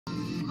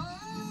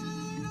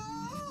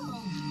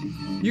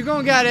You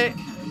gonna get it.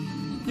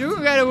 You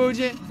gonna get it,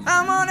 Woojin.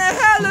 I'm on a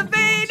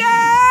elevator.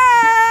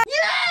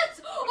 Yes!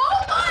 Oh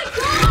my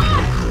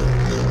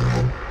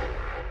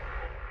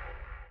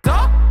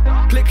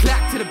god! Click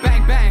clack to the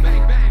bang bang.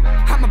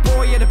 I'm a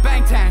boy at a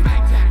bang tang.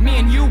 Me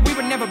and you, we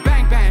would never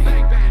bang bang.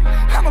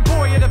 I'm a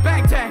boy at a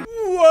bang tang.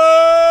 What's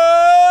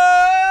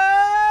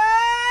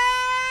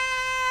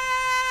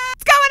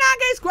going on,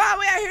 Gay Squad?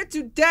 We are here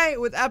today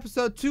with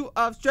episode 2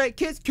 of Stray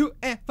Kids Cute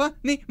and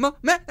Funny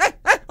Moment.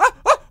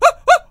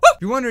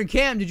 If you're wondering,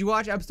 Cam, did you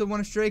watch episode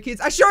 1 of Stray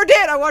Kids? I sure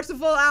did. I watched the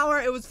full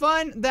hour. It was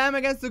fun. Them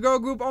against the girl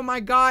group. Oh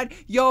my god.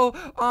 Yo,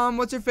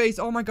 what's her face?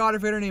 Oh my god, I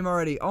forget her name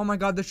already. Oh my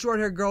god, the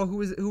short-haired girl who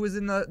was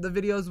in the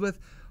videos with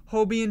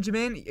Hobie and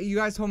Jimin. You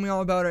guys told me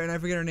all about her and I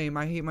forget her name.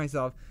 I hate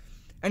myself.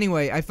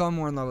 Anyway, I fell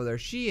more in love with her.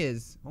 She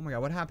is. Oh my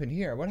god, what happened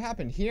here? What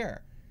happened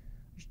here?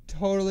 She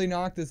totally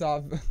knocked this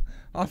off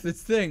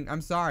this thing.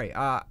 I'm sorry.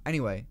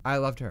 Anyway, I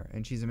loved her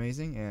and she's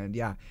amazing, and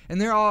yeah. And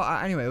they're all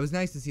anyway, it was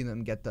nice to see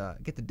them get the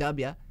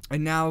W.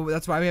 And now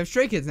that's why we have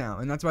Stray Kids now,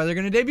 and that's why they're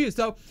gonna debut.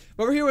 So,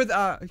 but we're here with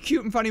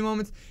cute and funny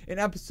moments in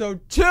episode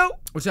 2,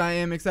 which I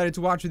am excited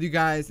to watch with you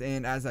guys.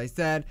 And as I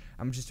said,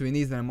 I'm just doing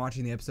these, and I'm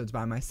watching the episodes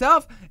by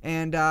myself.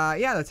 And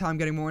yeah, that's how I'm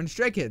getting more into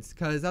Stray Kids,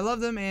 because I love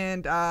them,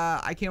 and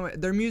I can't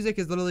wait. Their music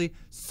is literally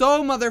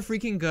so mother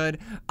freaking good.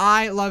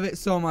 I love it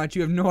so much.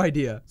 You have no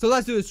idea. So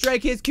let's do the Stray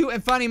Kids Cute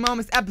and Funny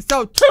Moments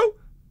episode 2.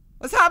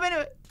 Let's hop into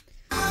it.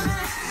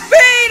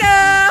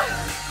 Vita!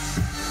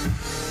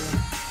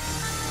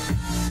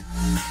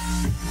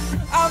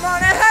 I'm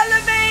on a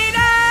elevator!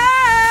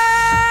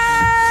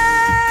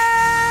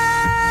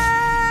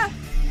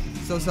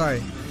 So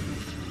sorry.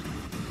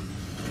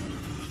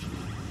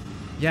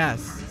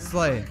 Yes,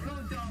 slay.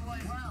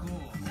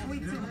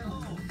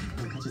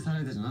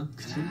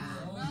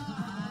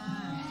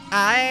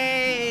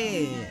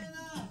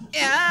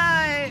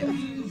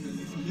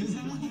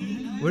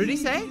 What did he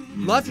say?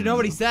 Love to know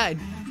what he said.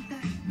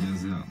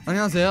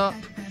 안녕하세요.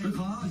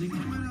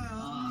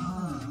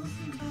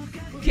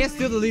 Can't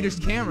steal the leader's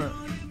camera.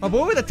 My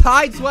boy with a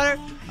Tide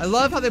sweater. I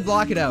love how they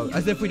block it out,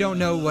 as if we don't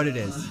know what it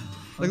is.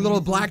 Like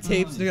little black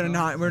tapes. They're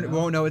gonna we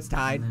won't know it's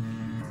Tide.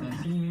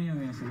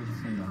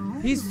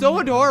 He's so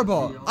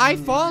adorable. I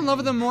fall in love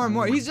with him more and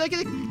more. He's like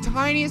the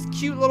tiniest,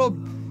 cute little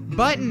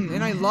button,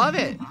 and I love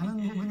it.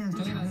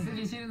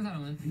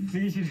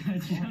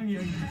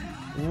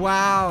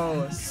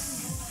 Wow.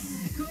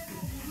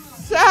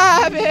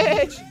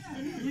 Savage.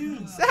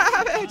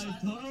 Savage.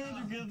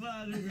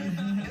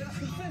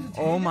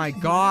 Oh my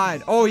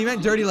god. Oh, he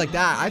meant dirty like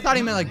that. I thought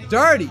he meant like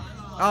dirty.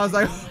 I was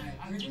like,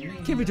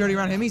 can't be dirty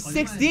around him. He's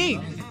 16.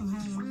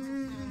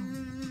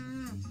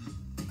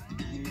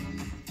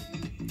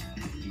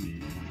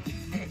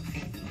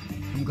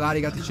 I'm glad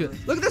he got the shoot.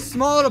 Look at this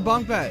small little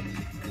bunk bed.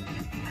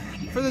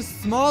 For this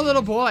small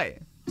little boy.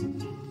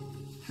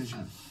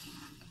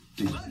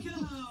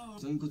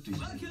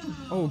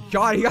 Oh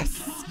god, he got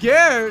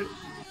scared.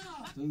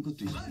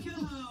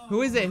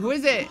 Who is it? Who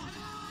is it?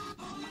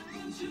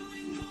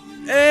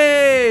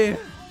 Hey!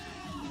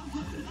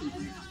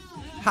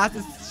 Has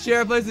to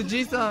share a place with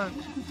Jisung.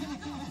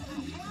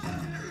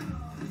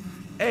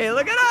 Hey,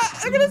 look at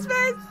that! Look at his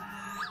face!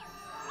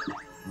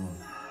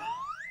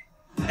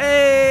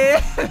 Hey!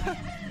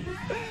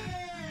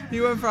 He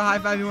went for a high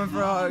five, he went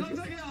for a hug.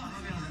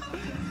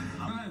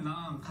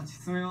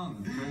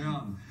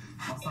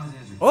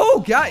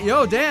 Oh god,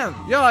 yo, damn.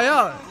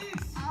 Yo.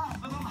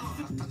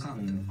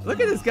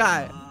 Look at this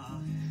guy.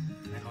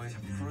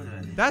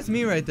 That's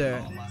me right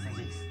there.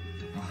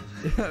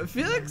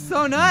 Felix,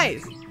 so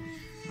nice.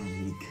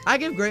 I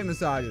give great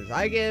massages.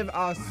 I give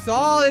a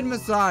solid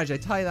massage. I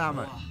tell you that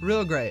much.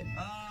 Real great.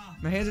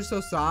 My hands are so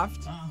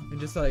soft and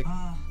just like,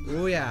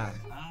 oh yeah.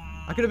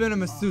 I could have been a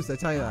masseuse. I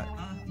tell you that.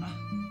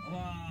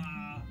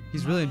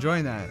 He's really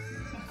enjoying that.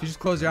 If you just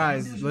close your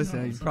eyes,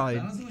 listen, you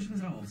probably.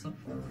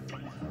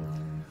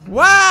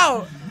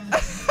 Wow.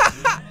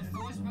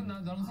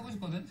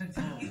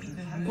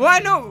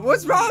 What? No.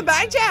 What's wrong with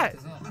Bang Chat?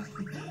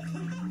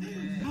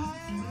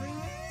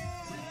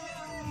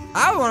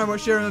 I want to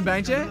share him with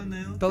Bang Chat.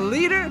 The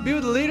leader, be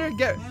with the leader,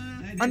 get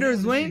under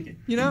his wing,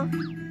 you know?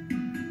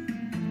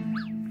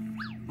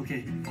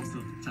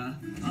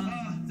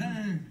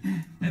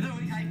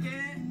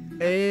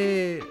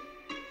 Hey.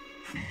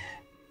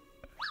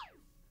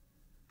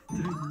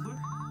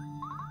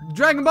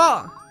 Dragon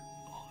Ball.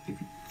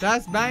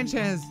 That's Bang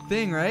Chan's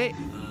thing, right?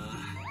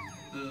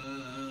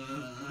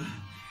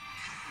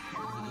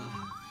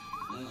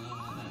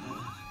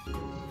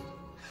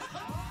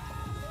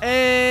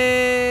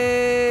 Hey!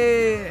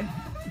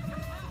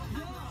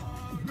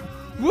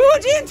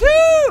 Woojin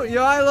too!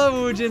 Yo, I love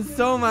Woojin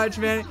so much,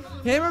 man.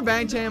 Him or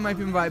Bang Chan might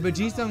be my bias, but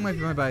Jisung might be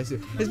my bias too.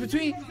 It's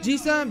between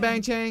Jisung,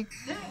 Bang Chan,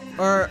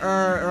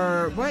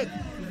 or what?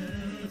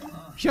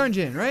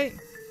 Hyunjin, right?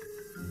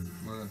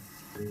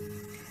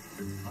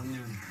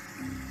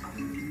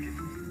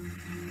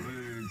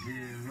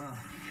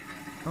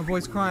 My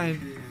boy's crying.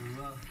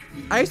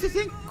 I used to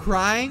think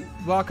crying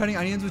while cutting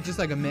onions was just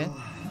like a myth.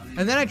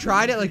 And then I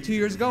tried it like 2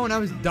 years ago and I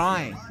was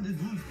dying.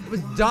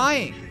 was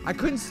dying. I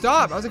couldn't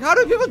stop. I was like, how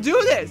do people do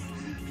this?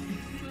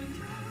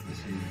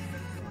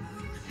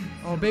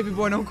 Oh, baby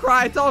boy, don't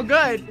cry. It's all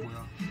good.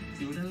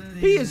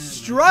 He is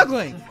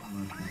struggling.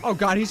 Oh,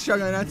 God, he's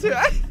struggling now, too.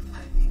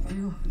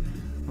 Oh,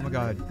 my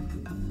God.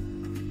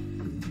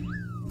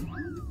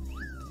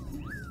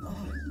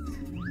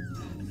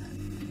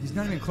 He's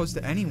not even close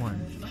to anyone.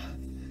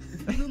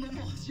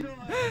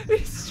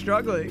 He's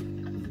struggling.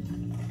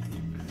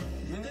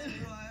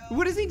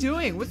 What is he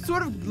doing? What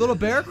sort of little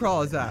bear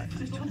crawl is that?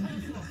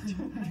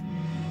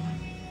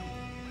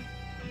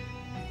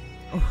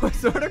 What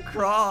sort of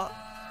crawl?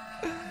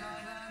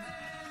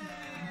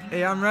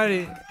 Hey, I'm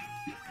ready.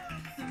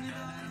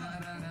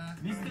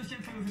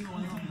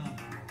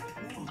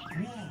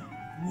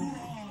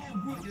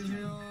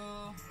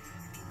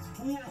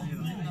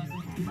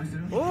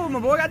 Oh, my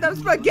boy got them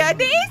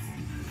spaghettis.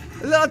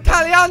 A little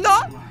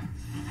Italiano.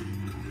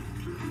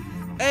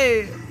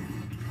 Hey.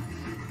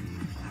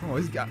 Oh,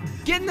 he's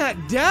getting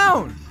that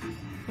down.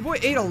 My boy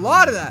ate a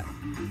lot of that.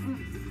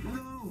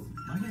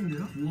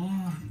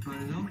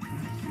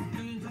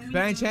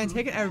 Bang Chan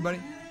taking everybody.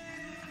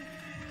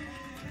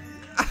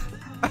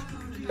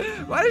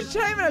 Why does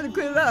Chang have to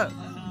clean it up?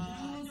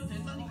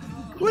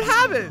 What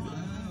happened?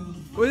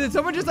 Was it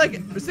someone just like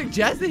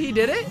suggest that he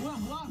did it?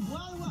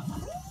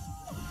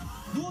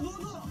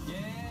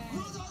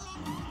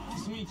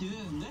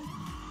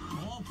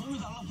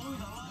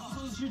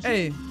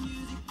 Hey.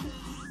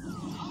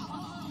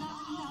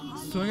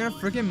 Swinging a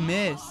freaking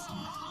miss.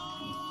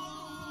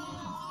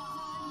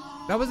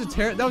 That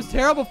was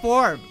terrible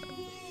form.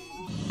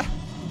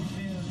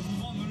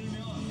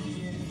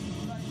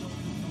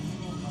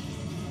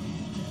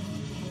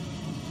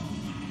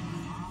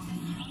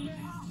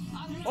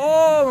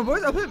 Oh, my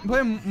boys are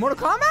playing Mortal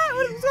Kombat?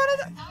 What's going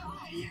on?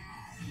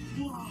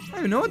 I don't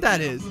even know what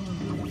that is.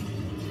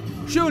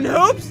 Shooting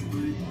hoops?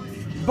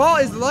 Ball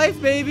is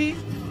life, baby.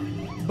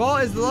 Ball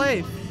is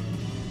life.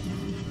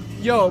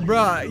 Yo,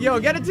 bruh. Yo,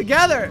 get it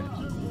together.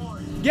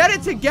 Get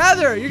it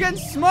together. You're getting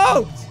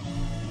smoked.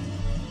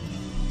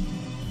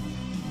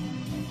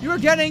 You are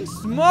getting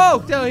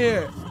smoked out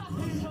here.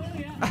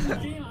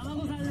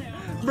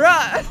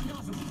 Bruh.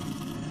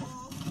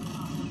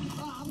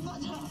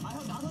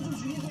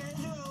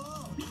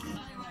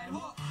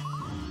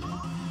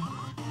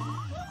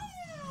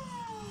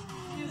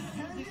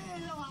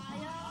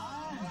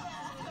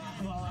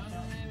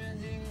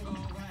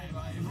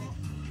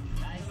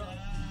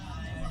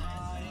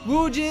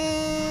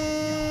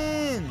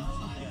 Woojin!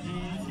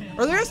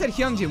 Earlier I said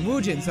Hyungjin.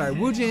 Woojin, sorry.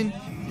 Woojin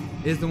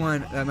is the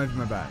one that might be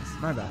my bad.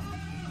 My bad.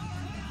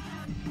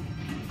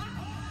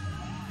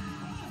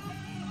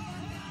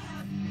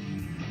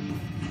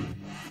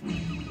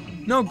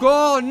 No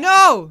goal!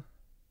 No!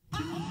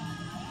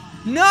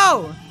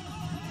 No!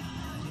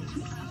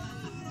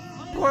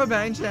 Poor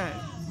Bang Chan.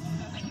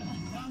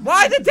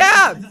 Why the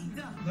dab?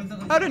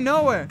 Out of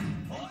nowhere.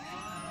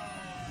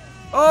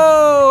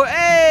 Oh,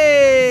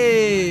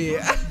 hey!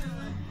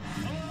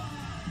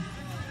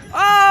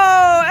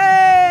 Oh,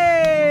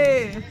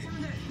 hey!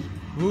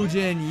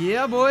 Woojin,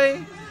 yeah,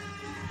 boy.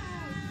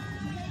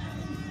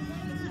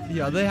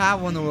 Yeah, they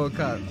have won the World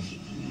Cup.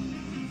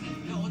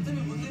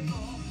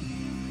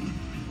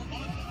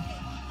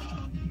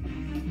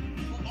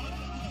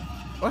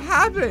 What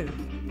happened?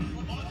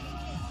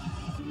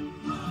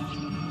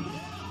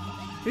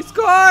 He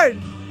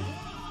scored!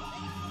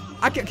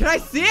 Can I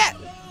see it?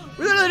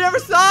 We literally never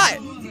saw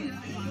it!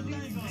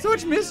 So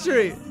much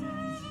mystery!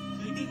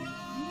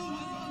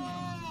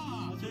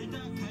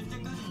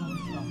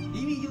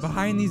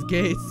 Behind these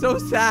gates. So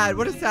sad.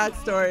 What a sad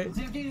story.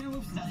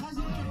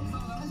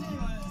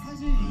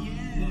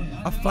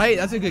 A fight?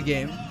 That's a good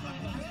game.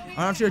 I'm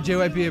not sure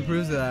JYP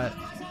approves of that.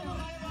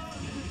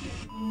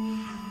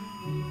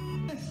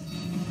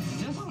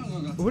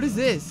 What is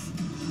this?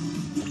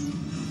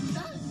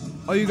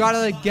 Oh, you gotta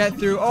like get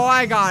through. Oh,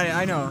 I got it.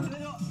 I know.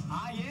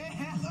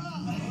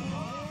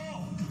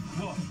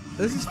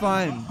 This is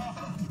fun.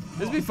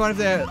 This would be fun if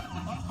they.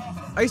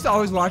 I used to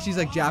always watch these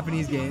like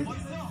Japanese games.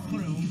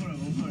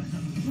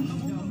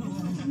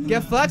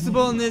 Get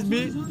flexible in this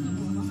beat.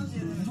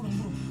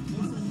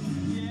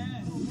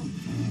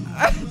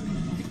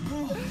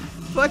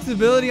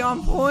 Flexibility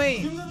on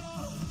point.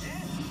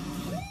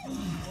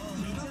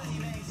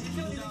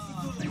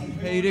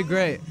 Hey, you did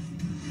great.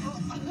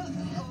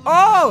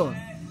 Oh,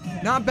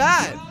 not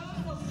bad.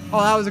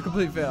 Oh, that was a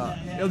complete fail.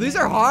 Yo, these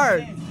are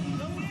hard.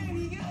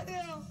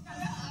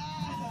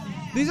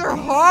 These are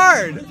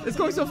hard. It's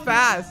going so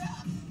fast.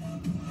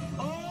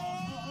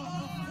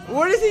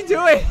 What is he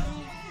doing?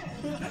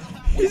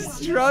 He's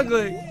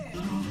struggling.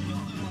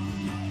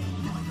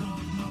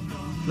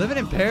 Living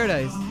in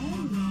paradise.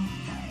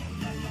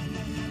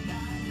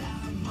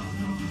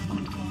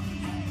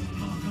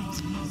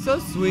 So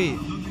sweet.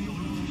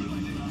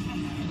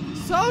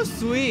 So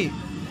sweet.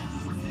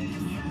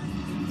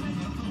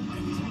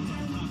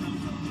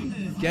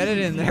 Get it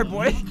in there,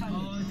 boy.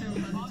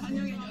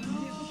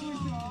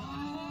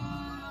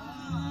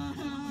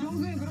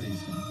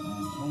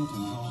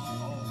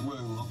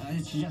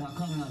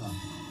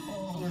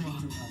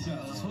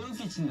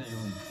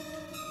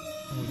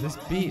 Oh, this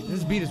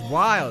beat is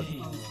wild.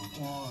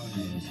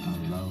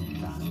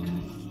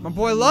 My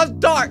boy loves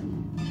dark.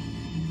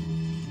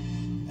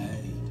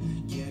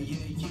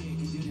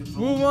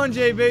 Wu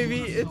 1J,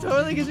 baby. It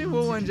totally gives me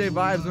Wu 1J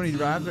vibes when he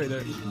raps right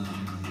there.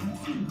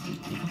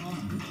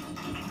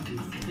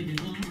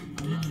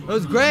 It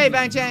was great,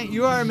 Bang Chang.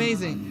 You are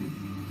amazing.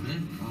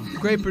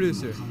 Great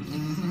producer.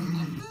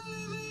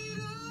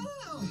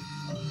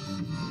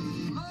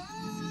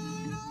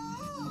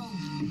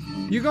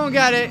 You gonna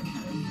get it.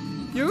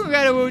 You gonna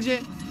get it,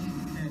 Woojin.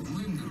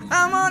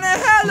 I'm on a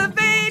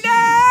elevator.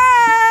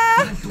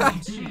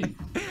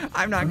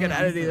 I'm not good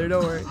at it either,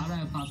 don't worry.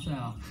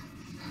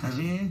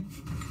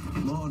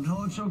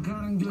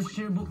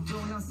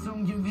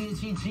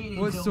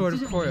 What sort of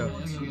choreo?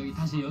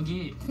 다시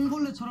여기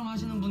콩벌레처럼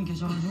하시는 분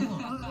계셔가지고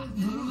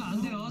그러면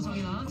안 돼요,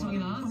 정인아.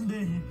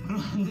 네.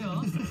 그러면 안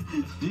돼요.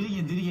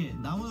 느리게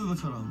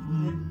나무늘보처럼.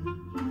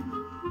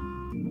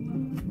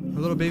 A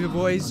little baby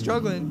boy is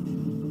struggling.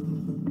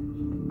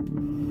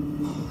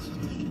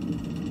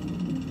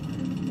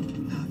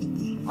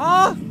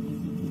 Oh!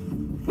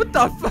 What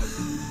the fuck?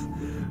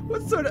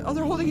 What sort of? Oh,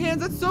 they're holding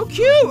hands. That's so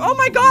cute. Oh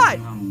my god!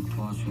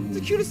 It's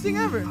the cutest thing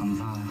ever.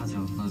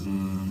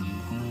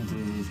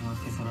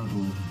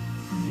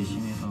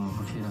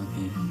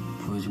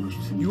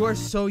 You are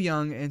so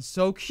young and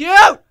so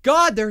cute!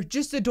 God, they're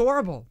just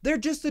adorable. They're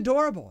just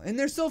adorable. And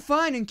they're so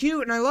fun and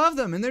cute, and I love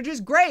them. And they're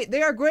just great.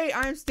 They are great.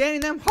 I am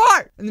standing them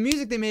hard. And the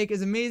music they make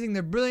is amazing.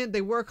 They're brilliant.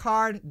 They work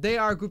hard. They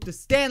are a group to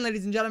stand,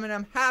 ladies and gentlemen.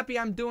 I'm happy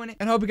I'm doing it.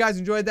 And I hope you guys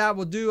enjoyed that.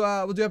 We'll do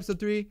episode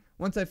 3.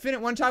 Once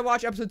I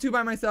watch episode 2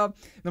 by myself,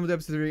 then we'll do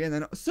episode 3, and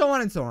then so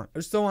on and so on.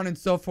 Or so on and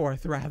so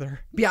forth,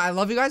 rather. But yeah, I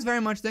love you guys very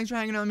much. Thanks for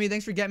hanging out with me.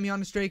 Thanks for getting me on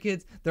the Stray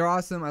Kids. They're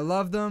awesome. I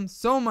love them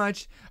so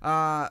much.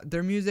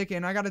 Their music,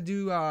 and I gotta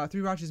do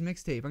 3 Roch's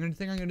mixtape. I'm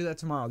gonna do that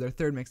tomorrow, their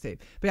 3rd mixtape.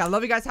 But yeah, I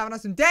love you guys. Have an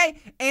awesome day,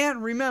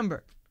 and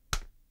remember,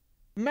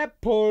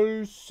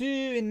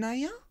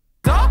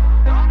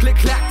 Click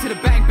clack to the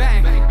bang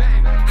bang.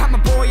 I'm a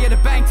boy of the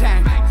bang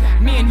tang.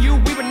 Me and you,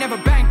 we would never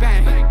bang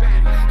bang.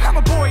 I'm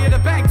a boy of the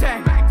bang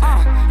tang.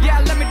 Yeah,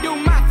 let me do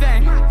my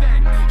thing.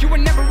 You were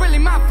never really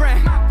my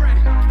friend.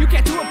 You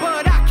can't do it,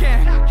 but I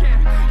can.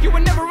 You were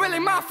never really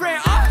my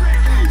friend.